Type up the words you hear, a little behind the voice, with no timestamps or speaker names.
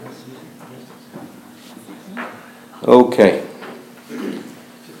Okay.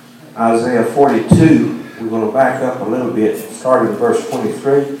 Isaiah 42, we're going to back up a little bit, starting in verse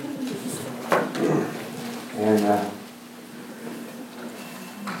 23. And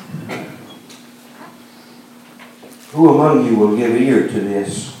who among you will give ear to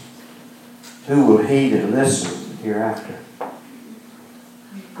this? Who will heed and listen hereafter?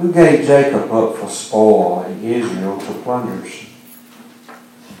 Who gave Jacob up for spoil and Israel to plunders?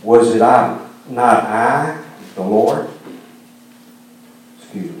 Was it not I, the Lord?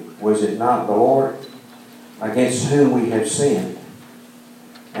 Was it not the Lord, against whom we have sinned,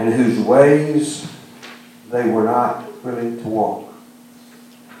 and whose ways they were not willing to walk?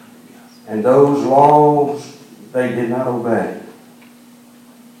 And those laws they did not obey.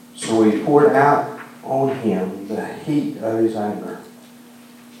 So he poured out on him the heat of his anger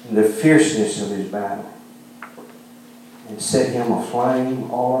and the fierceness of his battle, and set him aflame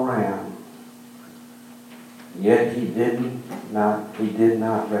all around. Yet he did not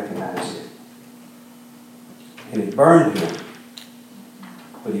recognize it. And it burned him,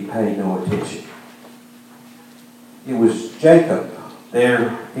 but he paid no attention. It was Jacob,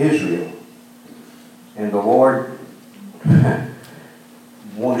 their Israel, and the Lord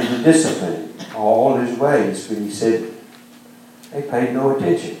wanted to discipline all his ways, but he said they paid no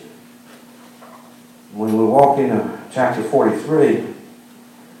attention. When we walk into chapter 43,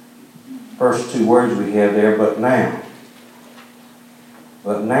 first two words we have there, but now.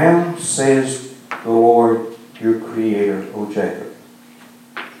 But now, says the Lord, your Creator, O Jacob,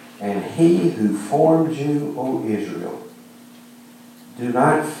 and He who formed you, O Israel, do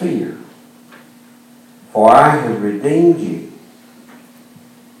not fear, for I have redeemed you.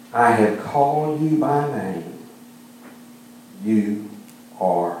 I have called you by name. You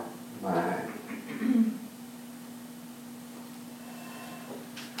are mine.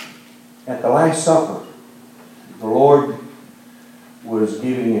 At the Last Supper, the Lord was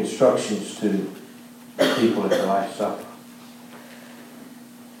giving instructions to the people at the Last Supper.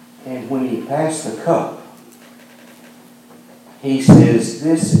 And when he passed the cup, he says,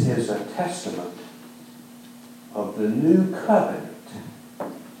 this is a testament of the new covenant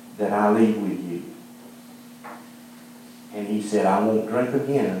that I leave with you. And he said, I won't drink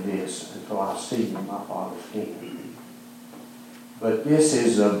again of this until I see you in my Father's kingdom. But this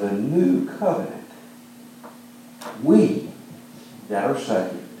is of the new covenant. We that are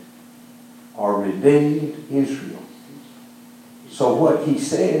saved are redeemed Israel. So what he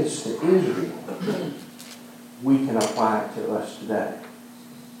says to Israel, we can apply it to us today.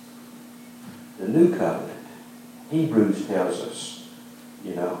 The new covenant, Hebrews tells us, I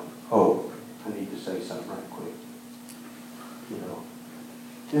need to say something right quick.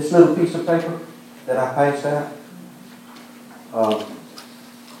 This little piece of paper that I passed out,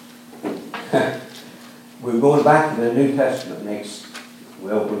 we're going back to the New Testament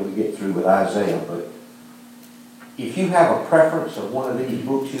when we get through with Isaiah, but if you have a preference of one of these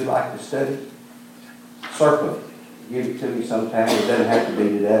books you'd like to study, circle it. Give it to me sometime. It doesn't have to be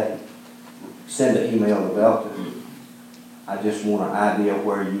today. Send an email to Belton. I just want an idea of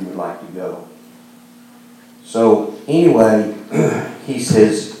where you would like to go. So anyway, he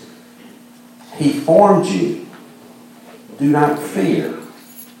says, He formed you. Do not fear,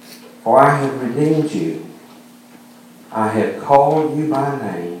 for I have redeemed you. I have called you by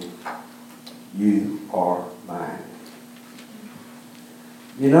name. You are mine.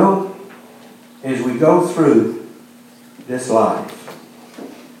 As we go through this life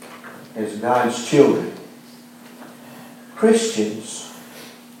as God's children, Christians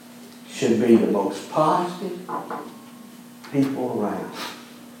should be the most positive people around.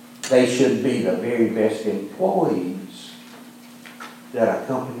 They should be the very best employees that a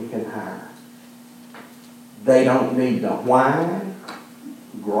company can hire. They don't need to whine,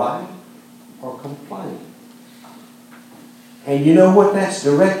 gripe, or complain. And you know what that's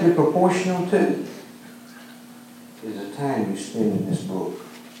directly proportional to? Is the time you spend in this book.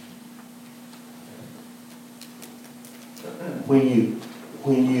 When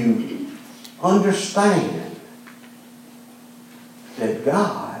you understand that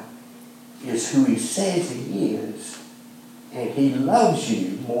God is who He says He is, and He loves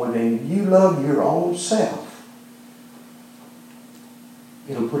you more than you love your own self,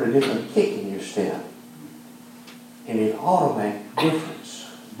 it'll put a different kick in your step. And it ought to make a difference.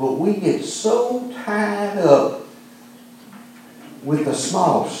 But we get so tied up with the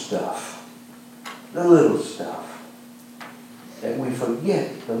small stuff, the little stuff, that we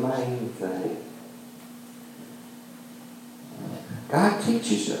forget the main thing. God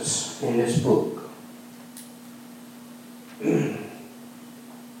teaches us in this book.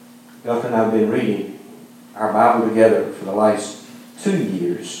 Guth and I have been reading our Bible together for the last 2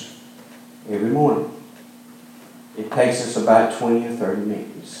 years every morning. It takes us about 20 or 30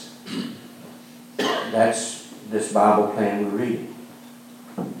 minutes. That's this Bible plan we're reading.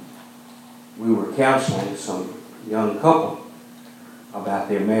 We were counseling some young couple about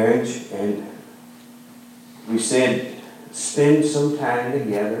their marriage, and we said, spend some time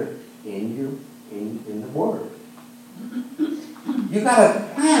together in the Word. You got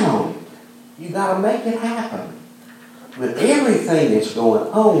to plan on it. You got to make it happen. With everything that's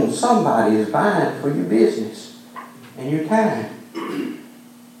going on, somebody is vying for your business and your time.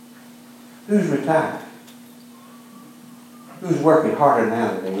 Who's retired? Who's working harder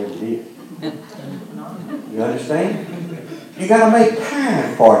now than they ever did? You understand? You got to make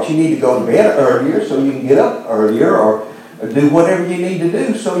time for it. You need to go to bed earlier so you can get up earlier, or do whatever you need to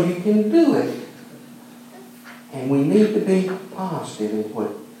do so you can do it. And we need to be positive in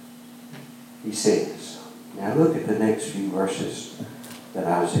what he says. Now look at the next few verses that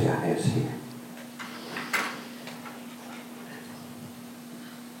Isaiah has here.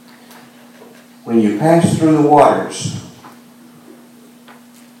 When you pass through the waters,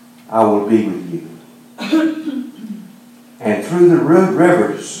 I will be with you. And through the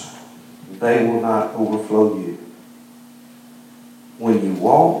rivers, they will not overflow you. When you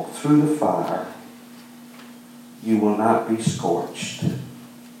walk through the fire, you will not be scorched,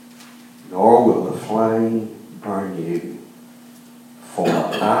 nor will the flame burn you, for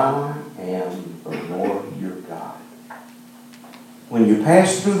I am the Lord your God. When you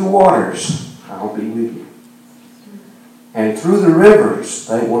pass through the waters, I'll be with you. And through the rivers,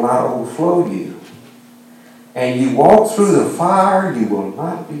 they will not overflow you. And you walk through the fire, you will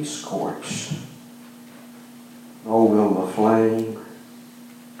not be scorched, nor will the flame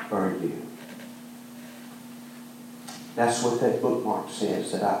burn you. That's what that bookmark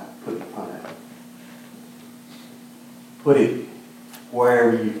says that I put in front of it. Put it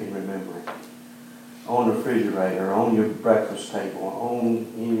wherever you can remember it. On the refrigerator, on your breakfast table,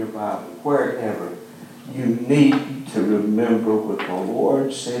 in your Bible, wherever. You need to remember what the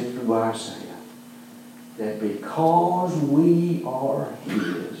Lord said through Isaiah. That because we are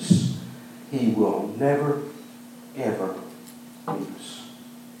His, He will never, ever leave us.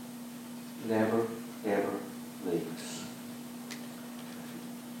 Never, ever leave us.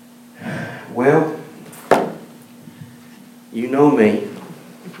 Well, you know me.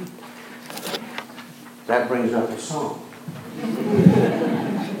 That brings up a song.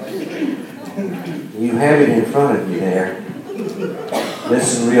 You have it in front of you there.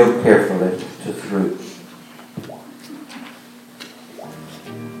 Listen real carefully to through.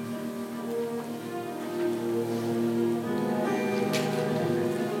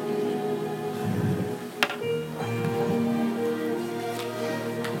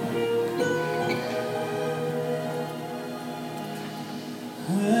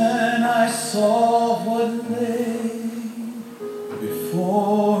 When I saw what lay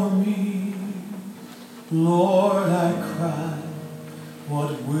before me, Lord, I cried,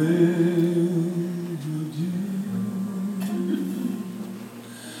 what will you do?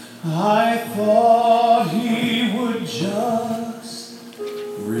 I thought He would just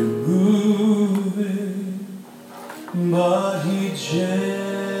remove it, but He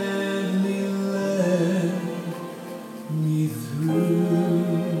gently led me through.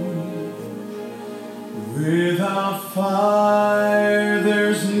 Without fire,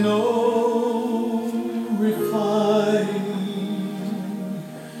 there's no refining.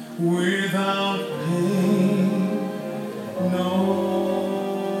 Without pain, no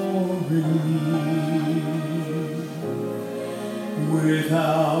relief.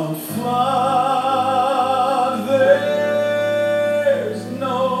 Without flood, there's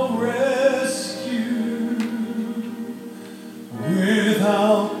no rescue.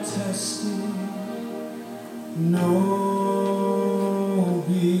 Without testing, no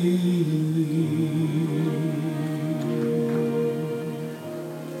belief.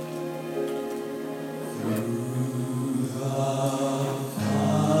 Through the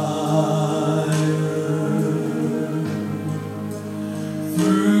fire,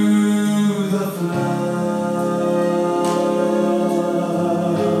 through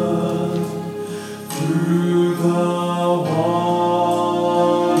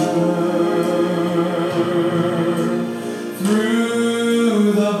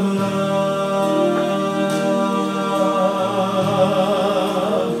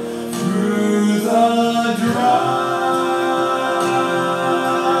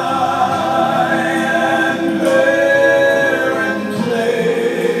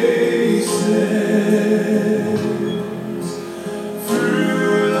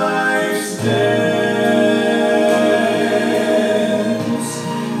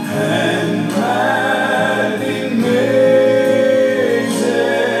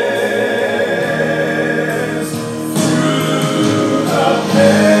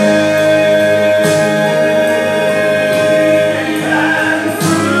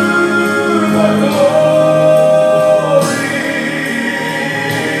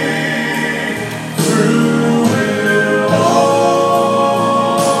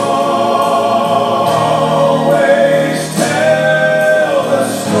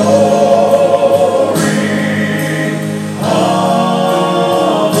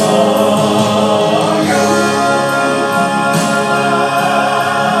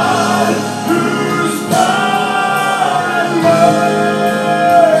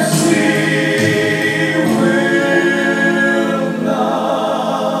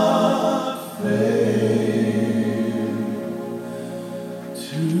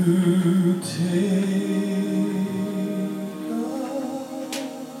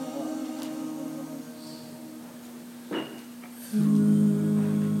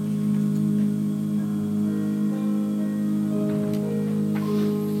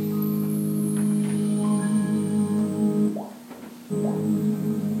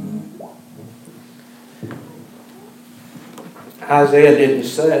Isaiah didn't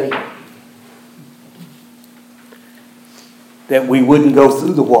say that we wouldn't go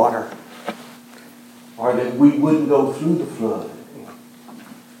through the water, or that we wouldn't go through the flood,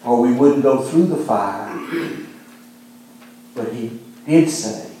 or we wouldn't go through the fire. But he did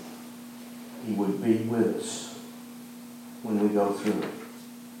say he would be with us when we go through it.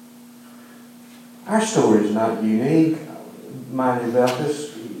 Our story is not unique, mind about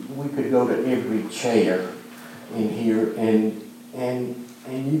this. We could go to every chair in here and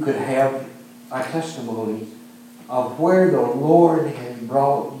you could have a testimony of where the Lord has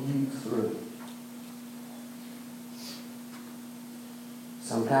brought you through.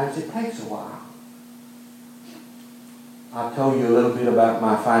 Sometimes it takes a while. I've told you a little bit about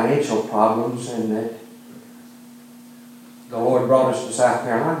my financial problems and that the Lord brought us to South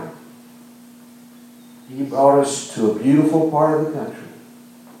Carolina. He brought us to a beautiful part of the country.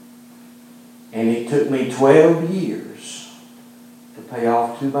 And it took me 12 years to pay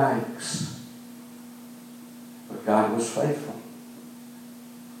off 2 banks. But God was faithful.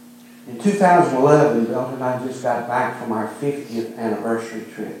 In 2011, Belton and I just got back from our 50th anniversary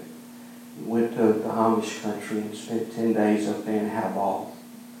trip. We went to the Amish country and spent 10 days up there and had a ball.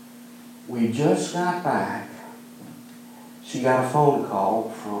 We just got back. She got a phone call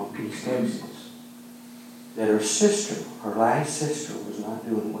from East Texas that her sister, her last sister, was not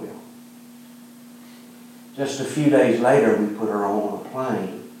doing well. Just a few days later, we put her on a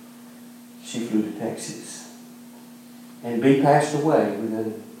plane. She flew to Texas. And Bee passed away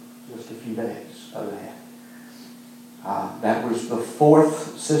within just a few days of that. That was the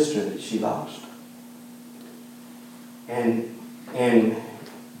 4th sister that she lost. And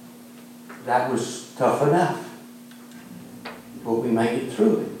that was tough enough. But we made it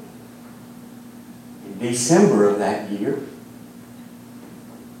through it. In December of that year,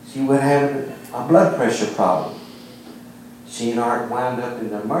 she would have a blood pressure problem. She and Art wound up in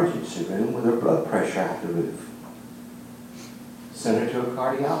the emergency room with her blood pressure out the roof. Sent her to a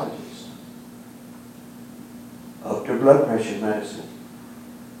cardiologist. Upped her blood pressure medicine.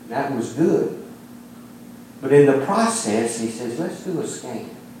 That was good. But in the process, he says, let's do a scan.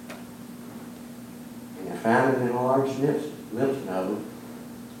 And they found an enlarged lymph node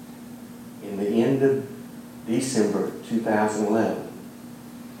in the end of December 2011.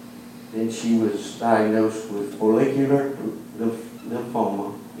 Then she was diagnosed with follicular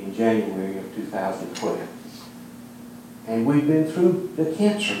lymphoma in January of 2012. And we've been through the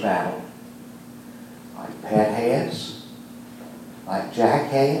cancer battle, like Pat has, like Jack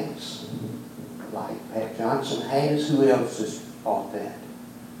has, like Pat Johnson has. Who else has fought that?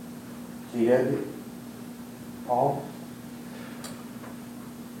 G.W. Paul?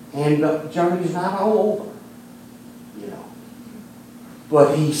 And the journey's not all over, you know.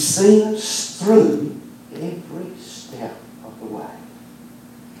 But He's seen us through every step of the way.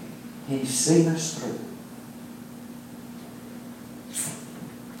 He's seen us through.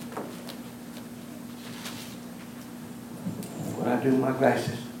 What I do with my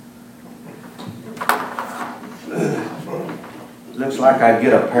glasses? Looks like I'd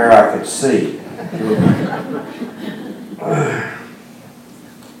get a pair I could see.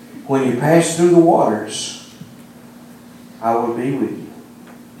 When you pass through the waters, I will be with you.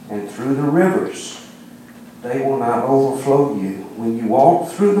 And through the rivers, they will not overflow you. When you walk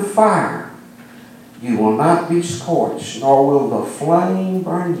through the fire, you will not be scorched, nor will the flame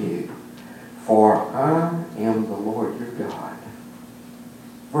burn you. For I am the Lord your God.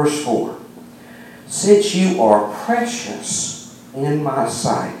 Verse 4. Since you are precious in my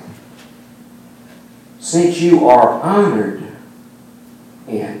sight, since you are honored,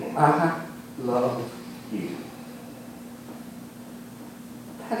 and I love you.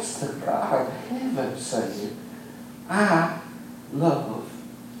 That's the God of heaven saying, I love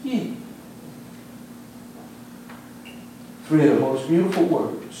you. 3 of the most beautiful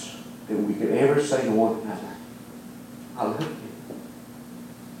words that we could ever say to one another. I love you.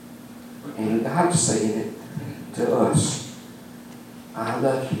 And God's saying it to us. I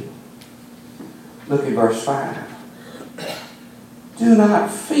love you. Look at verse 5. Do not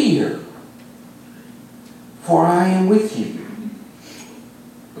fear, for I am with you.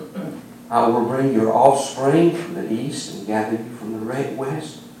 I will bring your offspring from the east and gather you from the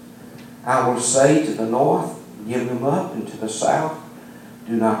west. I will say to the north, give them up, and to the south,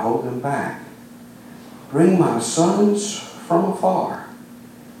 Do not hold them back. Bring my sons from afar,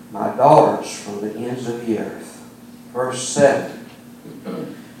 my daughters from the ends of the earth. Verse 7.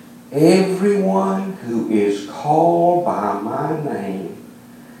 Everyone who is called by my name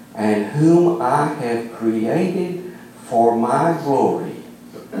and whom I have created for my glory,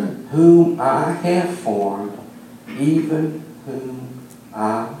 whom I have formed, even whom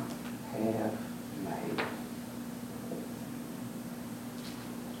I have made.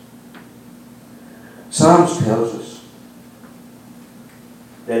 Psalms tells us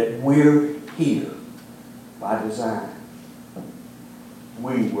that we're here by design.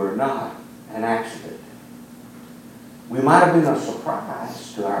 We were not an accident. We might have been a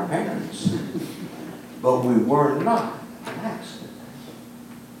surprise to our parents, but we were not an accident.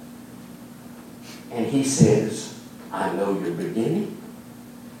 And he says, I know your beginning,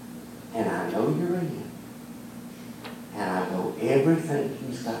 and I know your end, and I know everything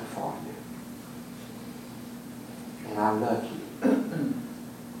he's got for you. And I love you. And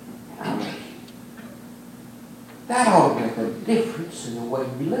I love you. That ought to make a difference in the way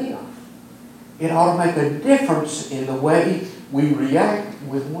we live. It ought to make a difference in the way we react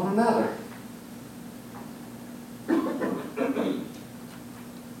with one another.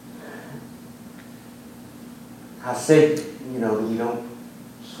 I said, that we don't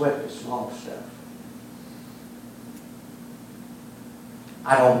sweat the small stuff.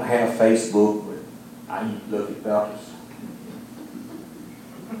 I don't have Facebook, but I look at fellas.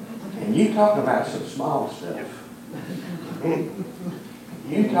 And you talking about some small stuff.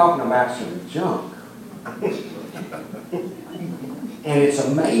 You talking about some junk. And it's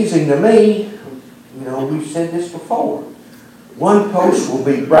amazing to me, we've said this before. One post will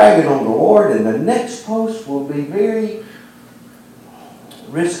be bragging on the Lord, and the next post will be very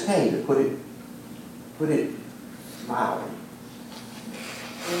risque, to put it mildly.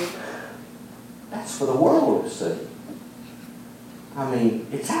 That's for the world to see. I mean,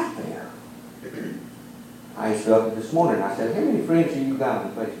 it's out there. I used to up this morning, I said, how many friends have you got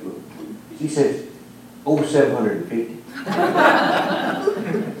on Facebook? She said, over 750.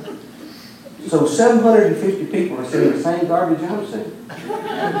 So 750 people are seeing the same garbage I'm seeing.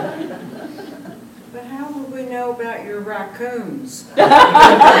 But how will we know about your raccoons? That's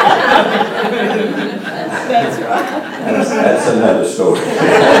right. That's another story.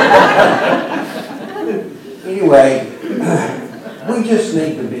 Anyway, we just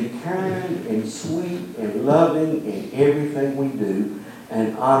need to be kind and sweet and loving in everything we do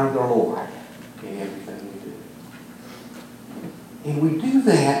and honor the Lord in everything we do. And we do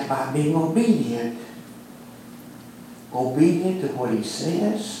that by being obedient. Obedient to what He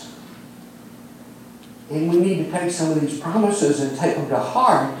says. And we need to take some of these promises and take them to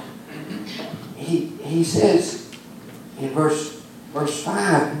heart. He says in verse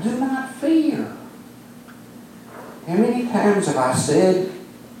 5, do not fear. How many times have I said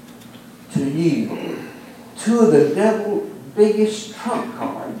to you, two of the devil's biggest trump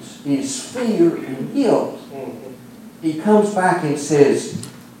cards is fear and guilt. He comes back and says,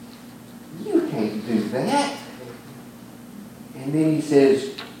 you can't do that. And then he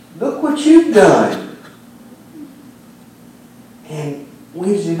says, look what you've done. And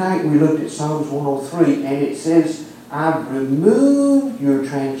Wednesday night we looked at Psalms 103, and it says, I've removed your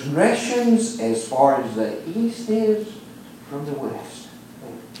transgressions as far as the east is from the west.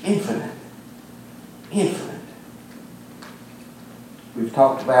 Infinite. Infinite. We've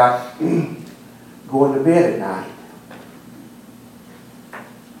talked about going to bed at night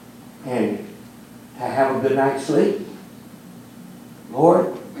and to have a good night's sleep.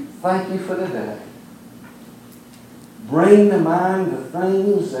 Lord, thank you for the day. Bring to mind the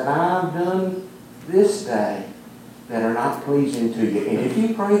things that I've done this day that are not pleasing to you. And if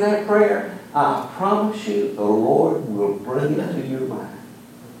you pray that prayer, I promise you the Lord will bring it to your mind.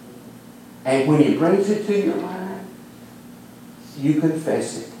 And when He brings it to your mind, you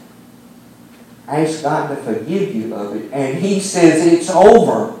confess it. Ask God to forgive you of it. And He says it's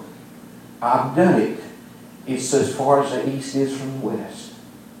over. I've done it. It's as far as the east is from the west.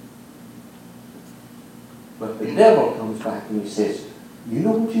 But the devil comes back and he says, you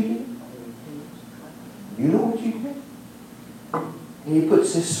know what you did? You know what you did? And he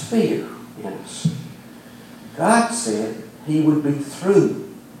puts this fear in us. God said He would be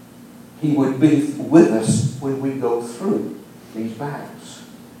through. He would be with us when we go through these battles.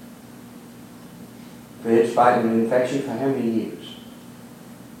 Fred's fighting an infection for how many years?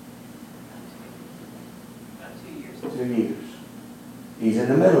 2 years. He's in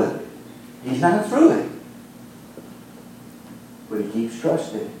the middle of it. He's not through it. But he keeps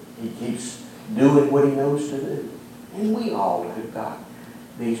trusting. He keeps doing what he knows to do. And we all have got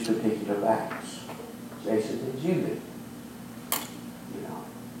these particular bags. Jason and Julie. You know,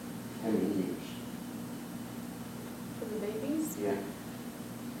 how many years? For the babies? Yeah.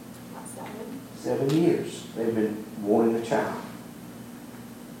 About 7. 7 years. They've been wanting a child.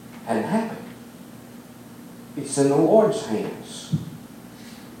 Hadn't happened. It's in the Lord's hands.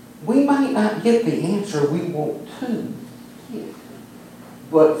 We might not get the answer we want to get.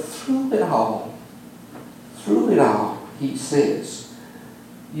 But through it all, He says,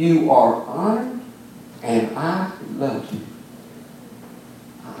 you are honored and I love you.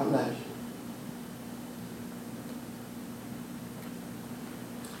 I love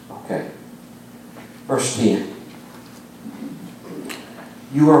you. Okay. Verse 10.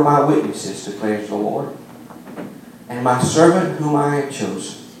 You are my witnesses, declares the Lord, and my servant whom I have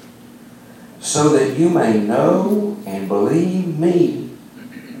chosen, so that you may know and believe me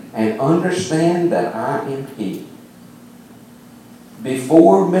and understand that I am He.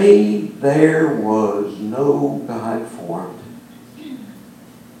 Before me there was no God formed,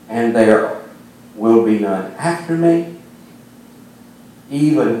 and there will be none after me.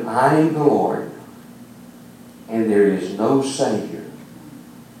 Even I am the Lord, and there is no Savior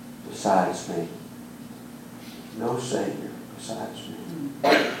besides me. No Savior besides me.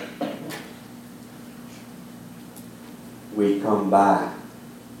 We come by,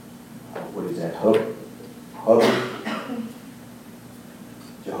 what is that, Hubbard?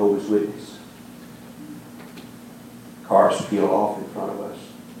 Jehovah's Witness. Cars peel off in front of us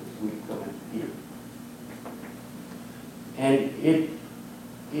as we come in here. And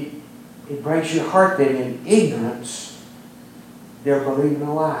it breaks your heart that in ignorance they're believing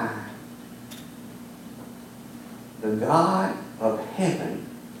a lie. The God of heaven,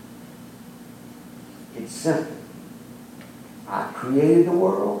 it's simple. I created the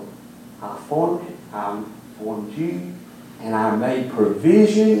world, I formed it, I formed you, and I made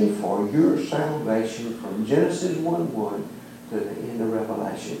provision for your salvation from Genesis 1:1 to the end of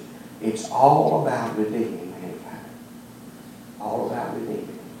Revelation. It's all about redeeming mankind. All about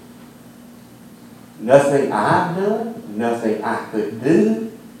redeeming. Nothing I've done, nothing I could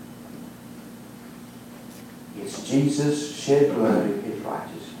do. It's Jesus' shed blood and His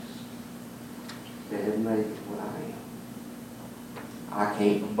righteousness that have made me what I am. I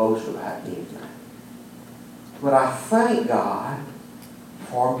can't boast about anything. But I thank God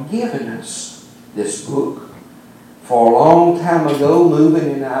for giving us this book. For a long time ago, moving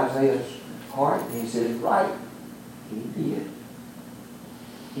in Isaiah's heart, he said, right. He did.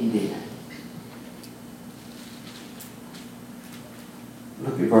 He did.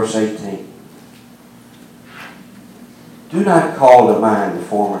 Look at verse 18. Do not call to mind the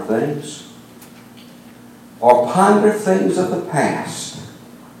former things, or ponder things of the past.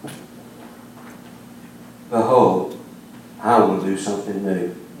 Behold, I will do something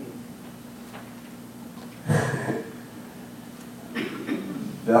new.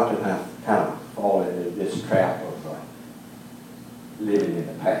 Often I kind of fall into this trap of living in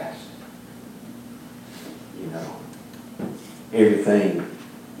the past. You know, everything,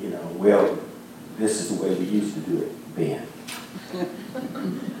 you know, well, this is the way we used to do it then.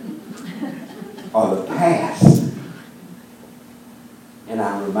 Or the past. And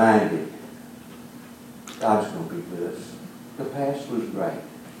I'm reminded, God's going to be with us. The past was great.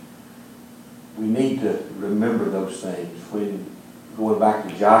 We need to remember those things. When going back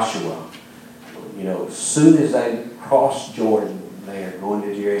to Joshua, you know, as soon as they crossed Jordan there, going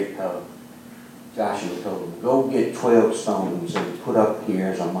to Jericho, Joshua told them, go get 12 stones and put up here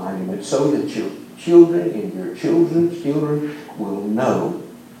as a monument so that your children and your children's children will know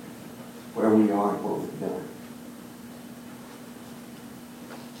where we are and what we've done.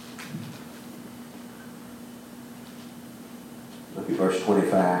 Look at verse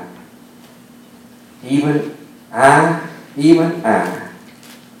 25. Even I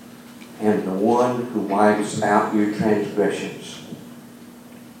am the one who wipes out your transgressions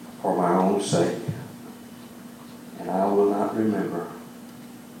for my own sake, and I will not remember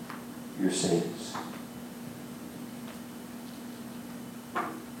your sins.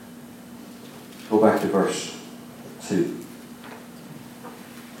 Go back to verse 2.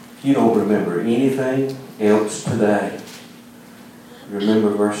 If you don't remember anything else today, remember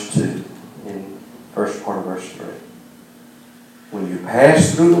verse 2 in first part of verse 3. When you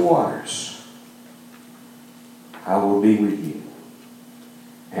pass through the waters, I will be with you.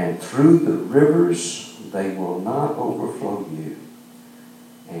 And through the rivers, they will not overflow you.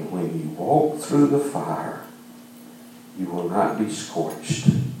 And when you walk through the fire, you will not be scorched,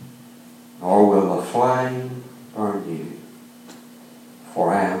 nor will the flame burn you.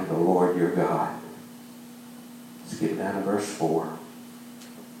 For I am the Lord your God. Let's get down to verse 4.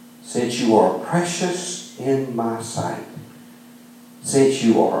 since you are precious in my sight, since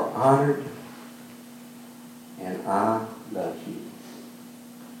you are honored, and I love you.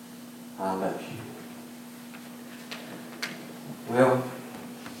 I love you. Well,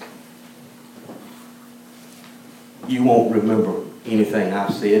 you won't remember anything I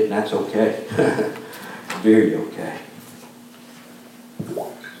said, and that's okay. Very okay.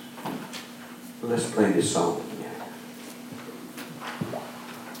 Let's play this song again.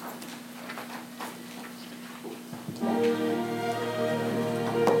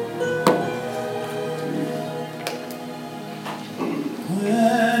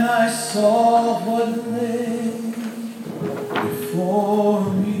 When I saw what lay before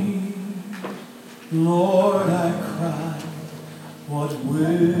me, Lord, I cried, what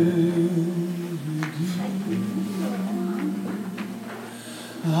will you do?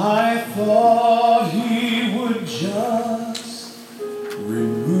 I thought he would just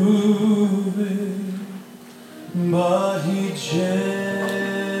remove it, but he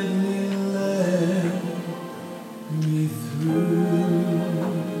gently led me through.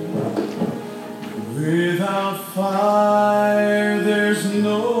 Without fire, there's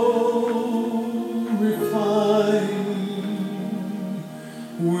no refining.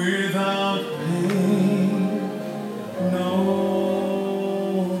 Without pain, no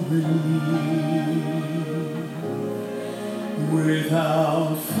relief.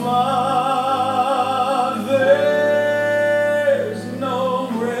 Without flood, there's no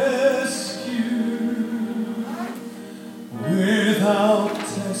rescue. Without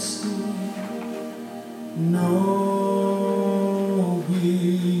testing, no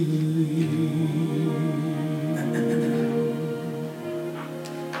belief.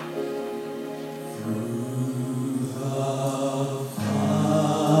 Through the fire,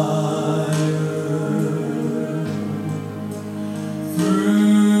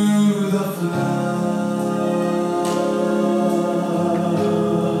 through the flood,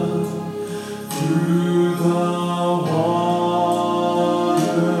 through the water,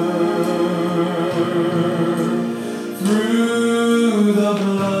 through the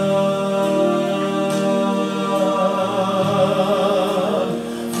blood,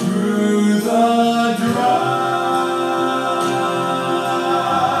 through the dry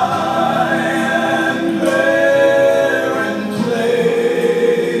and barren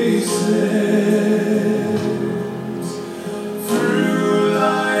places, through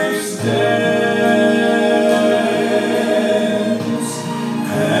life's dens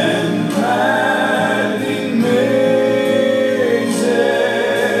and maddening mazes,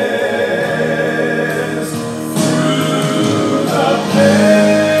 through the pain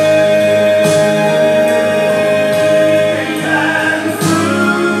and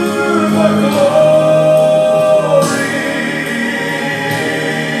through the glory,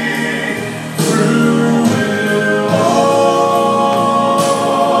 through will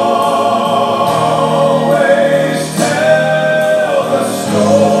always tell the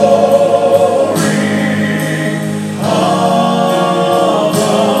story of a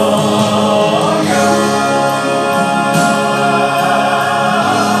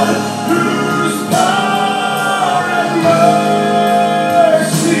God whose power and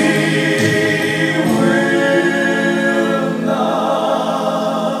mercy will not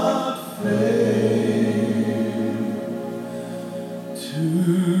fail to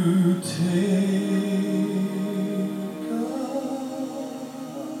take us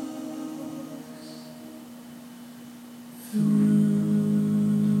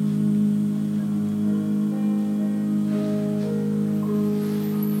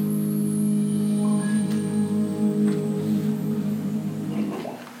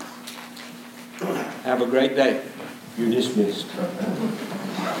Have a great day. You're dismissed.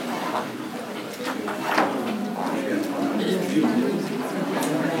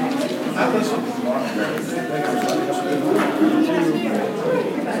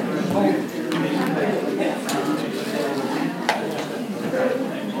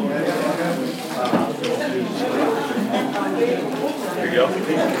 Here you go.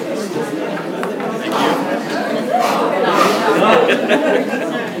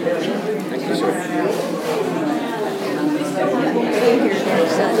 Thank you, sir.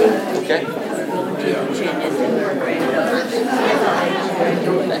 Okay.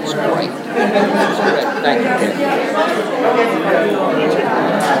 That's great. That's great. Thank you, Ken.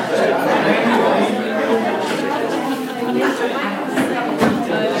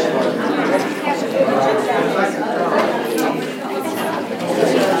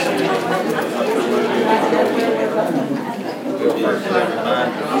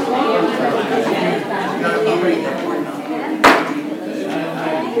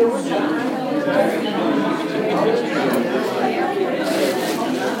 Great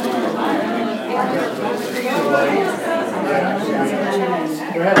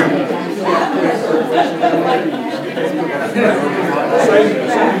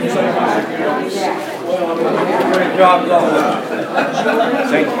job, though.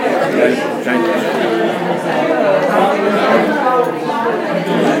 Thank you. Thank you.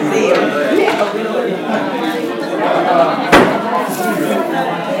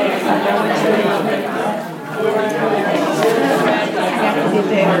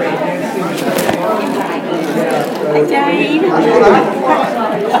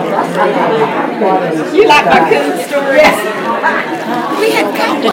 You like my cool stories? We had